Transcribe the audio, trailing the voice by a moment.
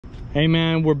Hey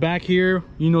man, we're back here.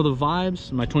 You know the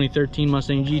vibes. My 2013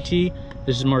 Mustang GT.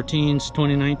 This is Martine's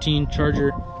 2019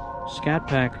 Charger Scat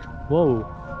Pack. Whoa.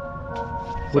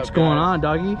 What's going on,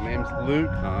 doggy? My name's Luke.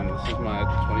 This is my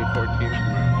 2014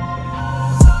 Camaro.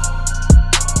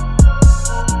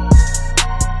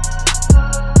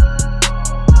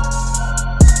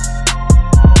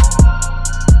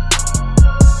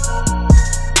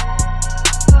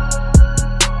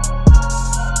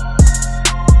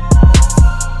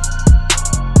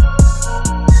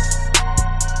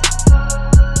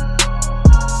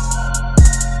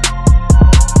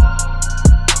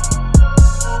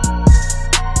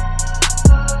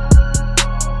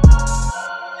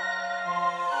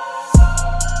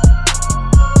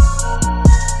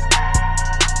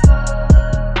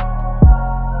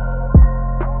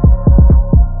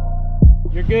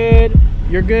 Good,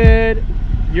 you're good,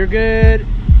 you're good,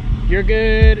 you're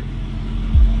good.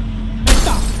 Hey,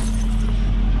 stop.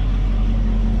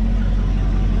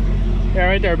 Yeah,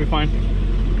 right there will be fine.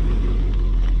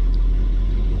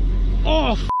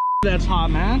 Oh, that's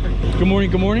hot, man. Good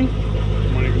morning, good morning.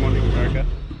 Good morning, good morning, America.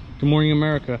 Good morning,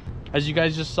 America. As you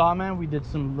guys just saw, man, we did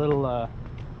some little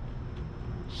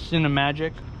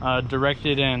cinemagic,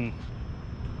 directed and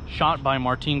shot by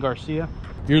Martin Garcia.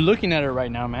 You're looking at it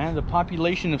right now, man. The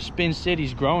population of Spin City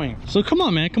is growing. So come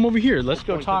on, man, come over here. Let's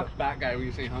go talk. To the fat guy when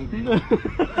you say hungry.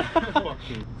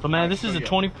 So man, this is a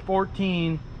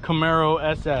 2014 Camaro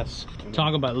SS.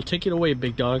 Talk about it. Let's take it away,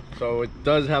 big dog. So it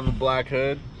does have a black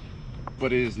hood,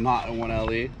 but it is not a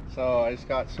 1LE. So I just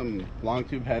got some long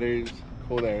tube headers,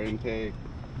 cold air intake.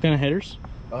 What kind of headers?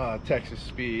 Texas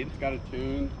Speed. It's got a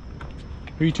tune.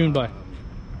 Who are you tuned by?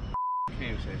 Can't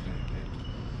even say anything.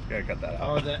 Gotta cut that out.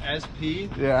 Oh, the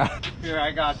SP? Yeah. Here,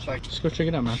 I got you. Let's go check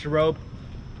it out, man. Shrope.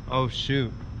 Oh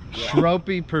shoot. Yeah.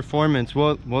 Shropey Performance.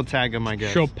 We'll tag him, I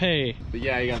guess. Chopay. But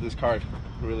yeah, you got this car.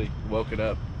 Really woke it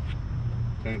up.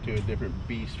 Turned into a different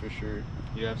beast for sure.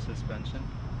 You have suspension?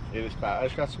 It is fat. I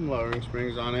just got some lowering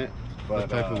springs on it. But, what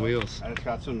type of wheels? I just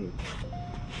got some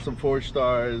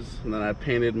 4-stars, and then I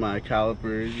painted my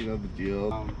calipers. You know the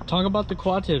deal. Talk about the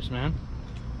quad tips, man.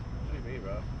 What do you mean,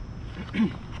 bro?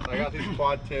 I got these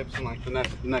quad tips, and like the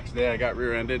next day I got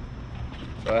rear-ended,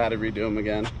 so I had to redo them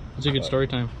again. It's a good story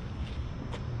time.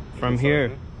 From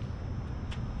here,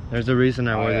 there's a reason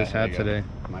I wore this hat today.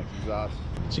 Mike's exhaust.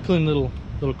 It's a clean little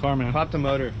car, man. Pop the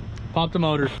motor. Pop the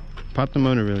motor. Pop the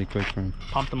motor really quick for him.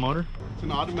 Pop the motor. It's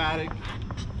an automatic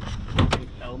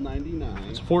L99.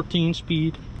 It's 14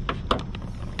 speed.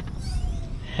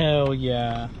 Hell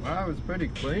yeah. Wow, it's pretty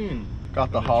clean.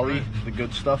 Got the Holly, the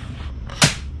good stuff.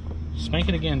 Spank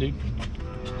it again, dude.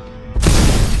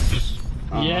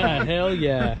 Yeah, hell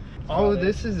yeah. Oh,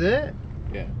 this is it?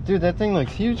 Yeah. Dude, that thing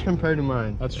looks huge compared to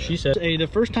mine. That's what she said. Hey, the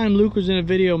first time Luke was in a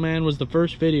video, man, was the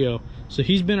first video. So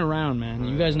he's been around, man.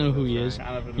 You guys know who he is.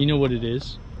 You know what it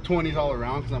is. 20s all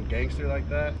around because I'm gangster like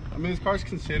that. I mean, this car's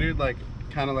considered like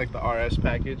kind of like the RS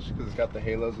package because it's got the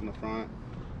halos in the front.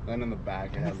 Then in the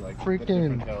back it has like freaking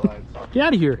different taillights. Get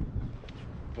out of here.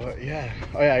 But yeah.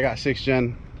 Oh yeah, I got 6th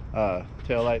gen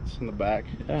taillights in the back.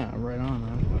 Yeah, right on,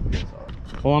 man.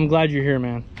 Well, I'm glad you're here,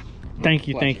 man. Thank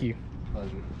you, thank you.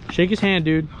 Pleasure. Shake his hand,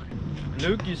 dude.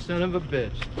 Luke, you son of a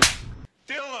bitch.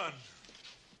 Dylan!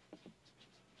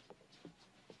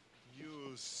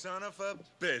 You son of a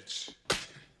bitch.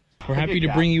 We're happy to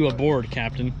bring you aboard,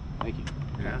 Captain. Thank you.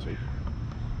 Yeah. Sweet.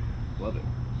 Love it.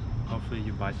 Hopefully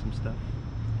you buy some stuff.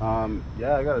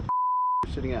 Yeah, I got a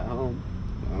sitting at home.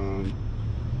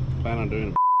 Plan on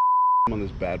doing a on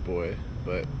this bad boy,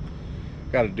 but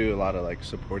got to do a lot of like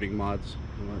supporting mods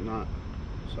and whatnot.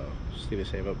 So just need to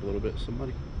save up a little bit, some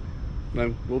money.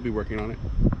 Then we'll be working on it.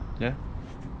 Yeah,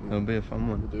 it'll be a fun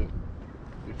one. We'll do it.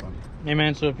 It'll be fun. Hey,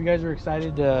 man, so if you guys are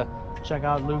excited to check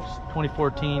out Luke's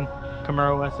 2014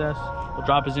 Camaro SS, we'll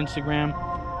drop his Instagram.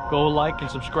 Go like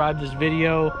and subscribe to this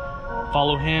video.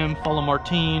 Follow him, follow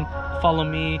Martine, follow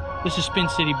me. This is Spin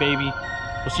City, baby.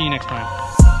 We'll see you next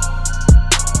time.